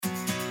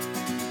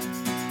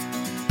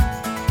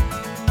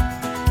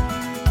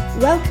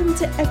Welcome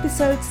to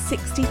episode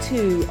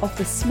 62 of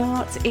the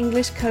Smart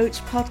English Coach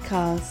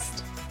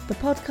podcast, the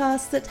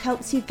podcast that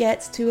helps you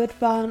get to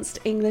advanced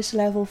English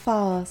level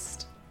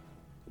fast.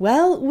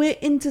 Well, we're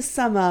into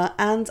summer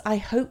and I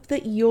hope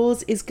that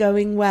yours is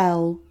going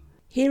well.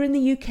 Here in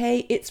the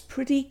UK, it's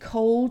pretty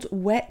cold,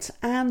 wet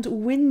and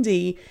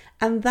windy,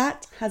 and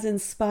that has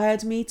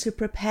inspired me to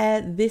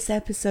prepare this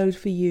episode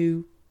for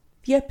you.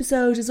 The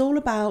episode is all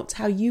about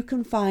how you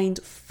can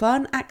find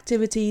fun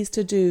activities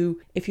to do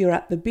if you're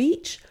at the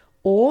beach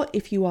or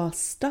if you are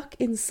stuck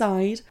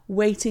inside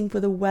waiting for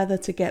the weather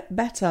to get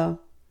better.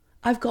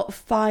 I've got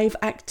 5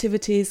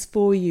 activities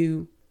for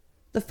you.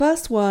 The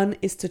first one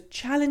is to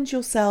challenge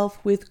yourself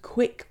with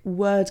quick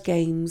word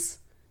games.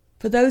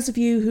 For those of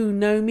you who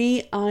know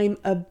me, I'm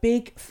a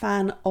big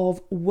fan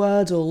of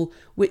Wordle,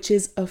 which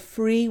is a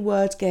free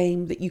word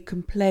game that you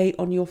can play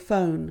on your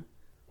phone.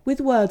 With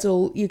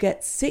Wordle, you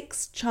get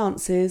 6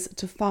 chances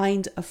to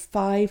find a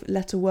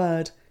 5-letter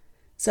word.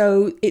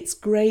 So it's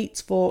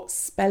great for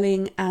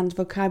spelling and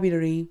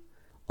vocabulary.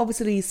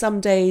 Obviously,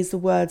 some days the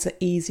words are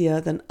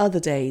easier than other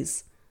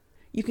days.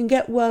 You can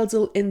get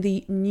Wordle in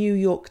the New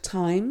York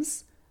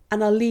Times,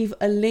 and I'll leave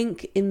a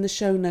link in the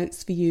show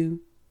notes for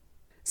you.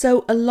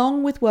 So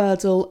along with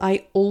Wordle,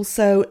 I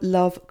also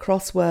love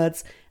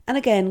crosswords. And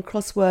again,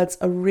 crosswords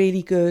are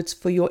really good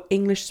for your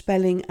English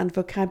spelling and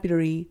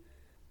vocabulary.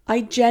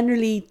 I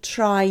generally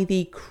try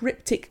the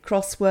cryptic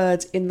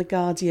crossword in The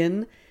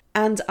Guardian,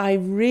 and I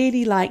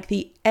really like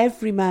the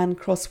Everyman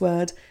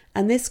crossword,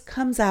 and this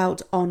comes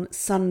out on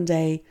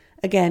Sunday,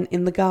 again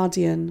in The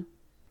Guardian.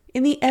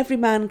 In the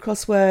Everyman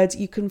crossword,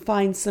 you can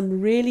find some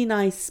really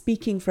nice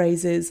speaking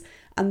phrases,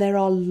 and there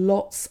are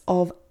lots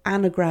of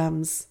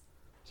anagrams.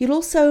 You'll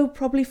also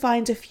probably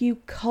find a few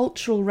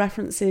cultural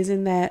references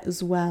in there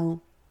as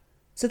well.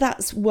 So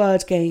that's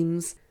word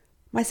games.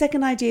 My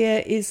second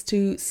idea is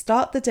to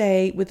start the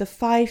day with a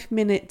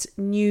 5-minute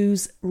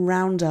news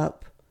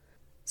roundup.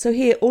 So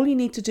here, all you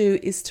need to do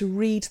is to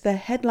read the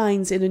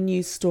headlines in a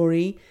news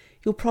story.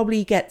 You'll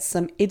probably get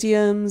some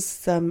idioms,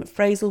 some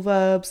phrasal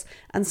verbs,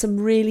 and some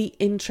really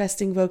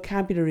interesting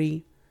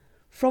vocabulary.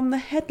 From the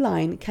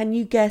headline, can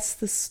you guess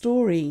the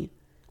story?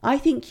 I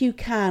think you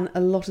can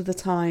a lot of the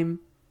time.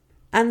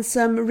 And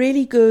some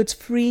really good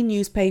free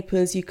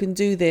newspapers you can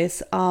do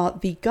this are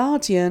The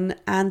Guardian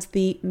and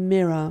The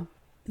Mirror.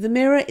 The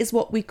Mirror is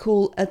what we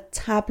call a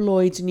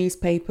tabloid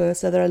newspaper,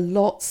 so there are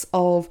lots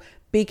of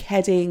big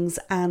headings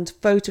and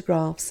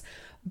photographs.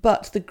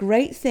 But the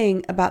great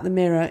thing about The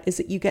Mirror is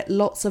that you get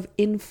lots of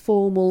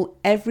informal,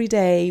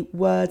 everyday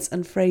words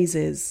and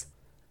phrases.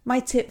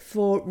 My tip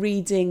for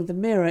reading The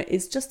Mirror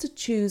is just to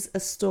choose a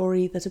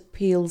story that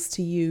appeals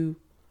to you.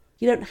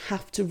 You don't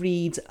have to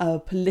read a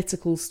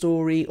political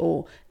story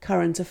or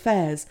current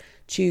affairs.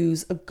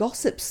 Choose a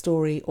gossip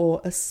story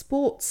or a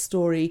sports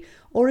story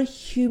or a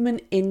human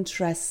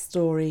interest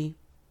story.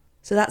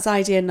 So that's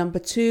idea number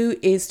 2,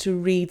 is to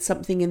read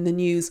something in the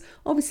news.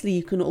 Obviously,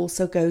 you can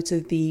also go to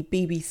the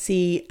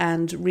BBC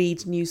and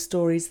read news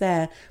stories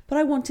there, but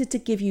I wanted to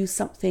give you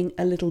something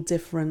a little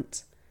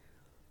different.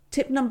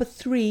 Tip number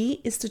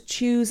 3 is to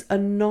choose a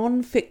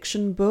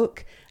non-fiction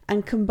book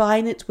and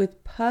combine it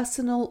with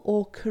personal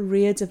or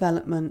career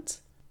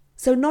development.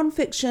 So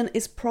non-fiction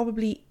is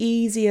probably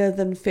easier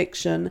than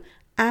fiction,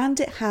 and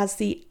it has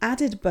the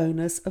added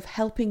bonus of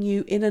helping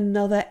you in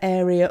another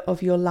area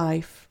of your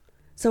life.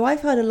 So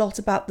I've heard a lot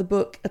about the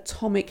book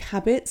Atomic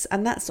Habits,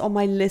 and that's on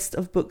my list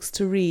of books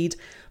to read.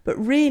 But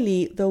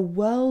really, the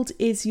world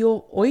is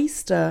your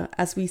oyster,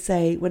 as we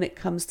say, when it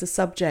comes to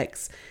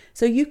subjects.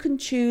 So you can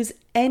choose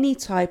any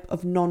type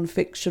of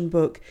non-fiction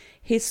book: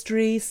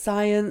 history,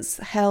 science,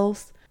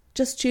 health.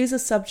 Just choose a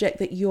subject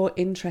that you're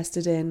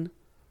interested in.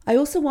 I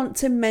also want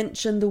to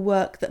mention the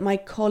work that my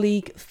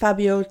colleague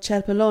Fabio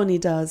Cerpelloni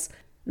does.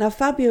 Now,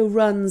 Fabio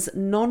runs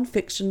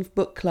non-fiction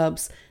book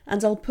clubs,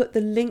 and I'll put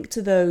the link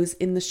to those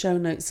in the show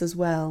notes as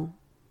well.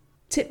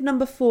 Tip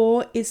number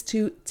 4 is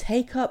to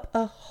take up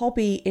a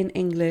hobby in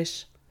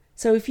English.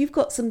 So if you've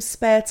got some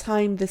spare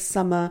time this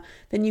summer,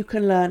 then you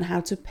can learn how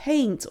to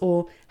paint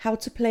or how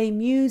to play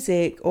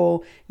music,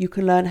 or you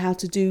can learn how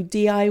to do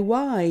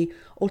DIY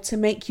or to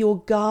make your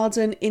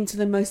garden into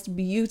the most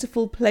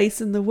beautiful place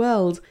in the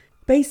world.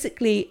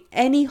 Basically,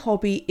 any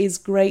hobby is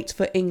great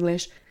for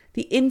English.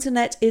 The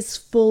internet is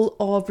full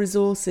of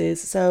resources,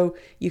 so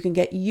you can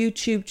get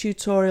YouTube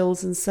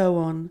tutorials and so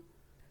on.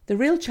 The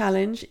real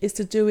challenge is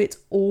to do it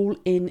all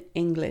in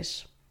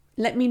English.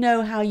 Let me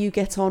know how you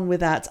get on with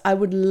that. I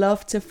would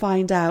love to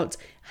find out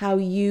how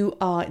you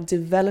are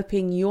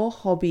developing your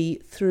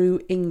hobby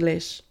through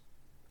English.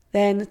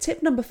 Then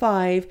tip number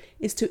 5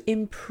 is to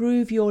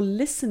improve your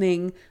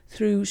listening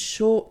through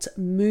short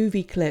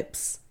movie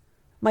clips.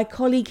 My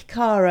colleague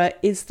Cara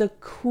is the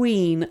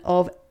queen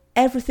of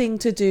everything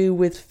to do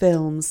with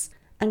films,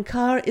 and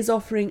Cara is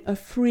offering a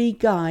free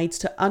guide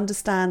to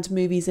understand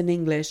movies in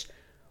English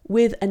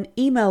with an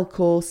email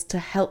course to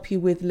help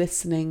you with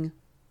listening.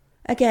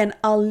 Again,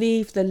 I'll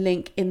leave the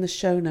link in the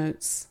show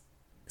notes.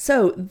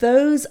 So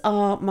those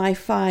are my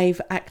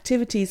 5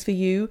 activities for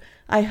you.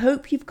 I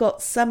hope you've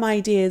got some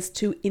ideas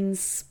to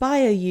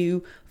inspire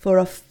you for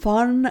a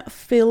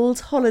fun-filled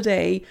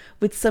holiday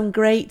with some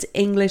great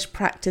English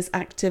practice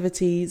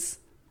activities.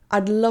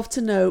 I'd love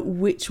to know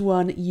which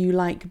one you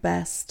like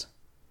best.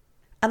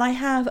 And I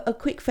have a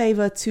quick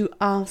favour to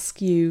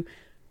ask you.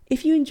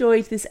 If you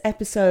enjoyed this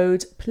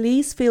episode,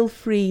 please feel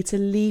free to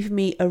leave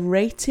me a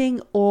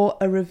rating or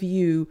a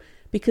review,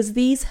 because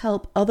these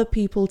help other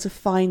people to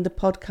find the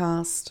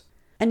podcast.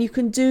 And you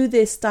can do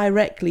this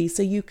directly,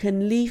 so you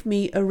can leave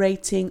me a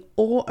rating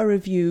or a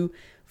review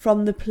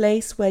from the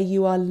place where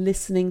you are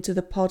listening to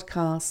the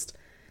podcast.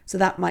 So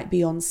that might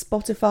be on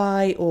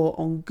Spotify or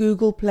on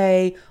Google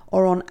Play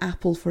or on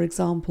Apple, for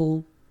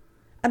example.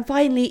 And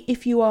finally,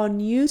 if you are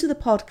new to the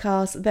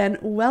podcast, then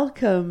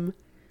welcome.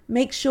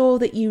 Make sure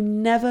that you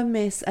never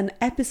miss an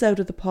episode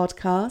of the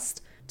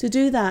podcast. To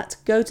do that,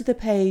 go to the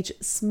page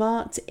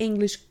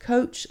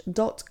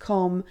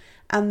smartenglishcoach.com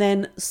and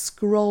then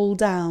scroll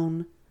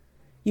down.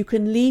 You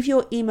can leave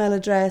your email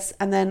address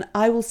and then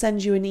I will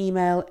send you an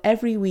email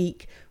every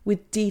week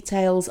with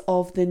details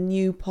of the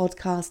new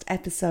podcast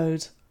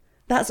episode.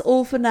 That's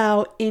all for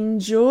now.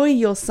 Enjoy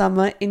your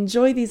summer,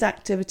 enjoy these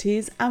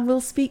activities, and we'll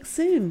speak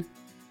soon.